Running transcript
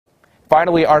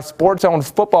Finally, our Sports Zone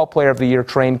Football Player of the Year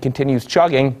train continues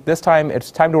chugging. This time, it's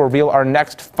time to reveal our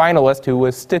next finalist, who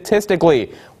is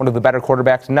statistically one of the better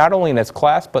quarterbacks not only in his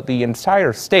class, but the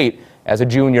entire state as a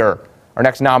junior. Our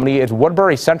next nominee is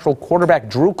Woodbury Central quarterback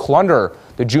Drew Kluender.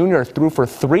 The junior threw for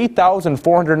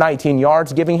 3,419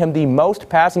 yards, giving him the most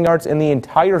passing yards in the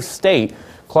entire state.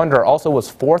 Kluender also was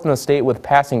fourth in the state with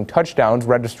passing touchdowns,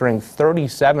 registering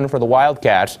 37 for the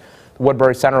Wildcats. The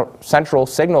Woodbury Central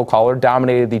signal caller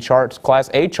dominated the Class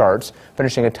A charts,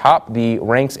 finishing atop the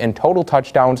ranks in total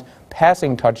touchdowns,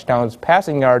 passing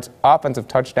yards,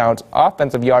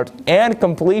 offensive yards, and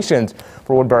completions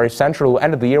for Woodbury Central, who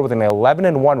ended the year with an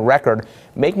 11-1 record,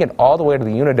 making it all the way to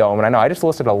the Unidome. And I know I just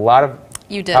listed a lot of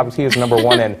topics he was number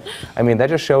one in. I mean, that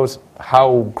just shows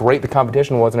how great the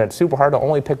competition was, and it's super hard to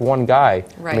only pick one guy.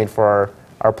 Right. I mean, for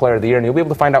our player of the year, and you'll be able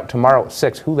to find out tomorrow at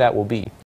 6 who that will be.